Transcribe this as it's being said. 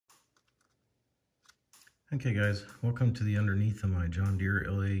Okay guys, welcome to the underneath of my John Deere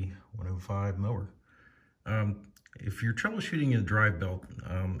LA105 mower. If you're troubleshooting a drive belt,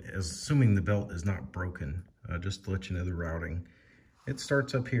 assuming the belt is not broken, just to let you know the routing, it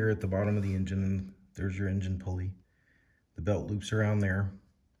starts up here at the bottom of the engine and there's your engine pulley. The belt loops around there.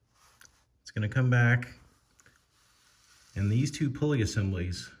 It's going to come back, and these two pulley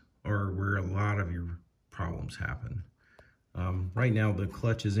assemblies are where a lot of your problems happen. Right now the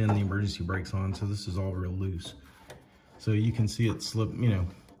clutch is in, the emergency brake's on, so this is all real loose. So you can see it slip, you know,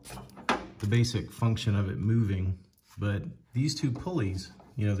 the basic function of it moving. But these two pulleys,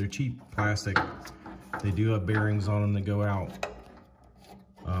 you know, they're cheap plastic. They do have bearings on them that go out.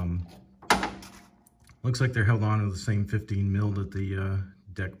 Looks like they're held on to the same 15 mil that the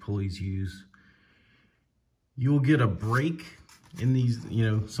deck pulleys use. You'll get a break in these, you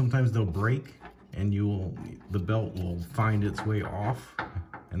know, sometimes they'll break, and the belt will find its way off,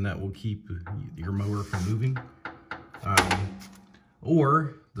 and that will keep your mower from moving.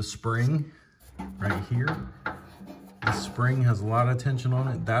 Or the spring right here, the spring has a lot of tension on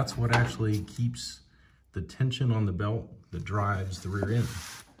it. That's what actually keeps the tension on the belt that drives the rear end.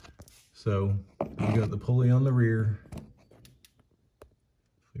 So you got the pulley on the rear.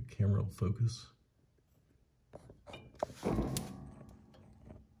 The camera will focus.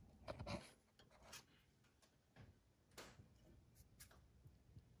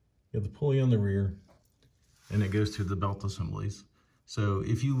 You have the pulley on the rear, and it goes to the belt assemblies. So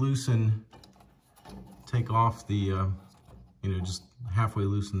if you take off the, you know, just halfway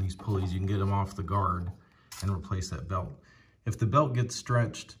loosen these pulleys, you can get them off the guard and replace that belt. If the belt gets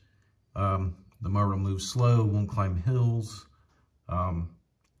stretched, the mower will move slow, won't climb hills.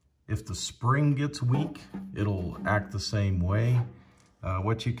 If the spring gets weak, it'll act the same way.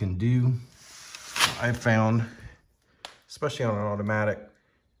 What you can do, I found, especially on an automatic,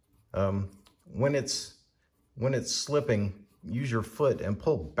 when it's slipping, use your foot and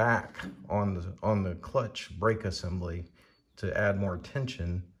pull back on the clutch brake assembly to add more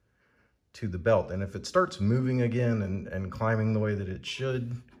tension to the belt. And if it starts moving again and climbing the way that it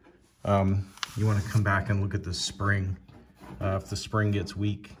should, you want to come back and look at the spring. If the spring gets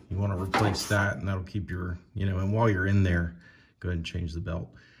weak, you want to replace that, and that'll keep your, you know, and while you're in there, go ahead and change the belt.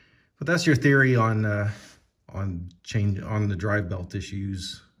 But that's your theory on the drive belt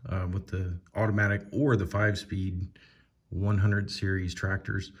issues with the automatic or the 5-speed 100 series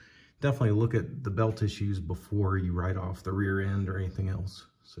tractors. Definitely look at the belt issues before you write off the rear end or anything else.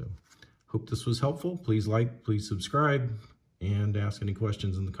 So hope this was helpful. Please like, please subscribe, and ask any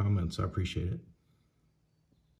questions in the comments. I appreciate it.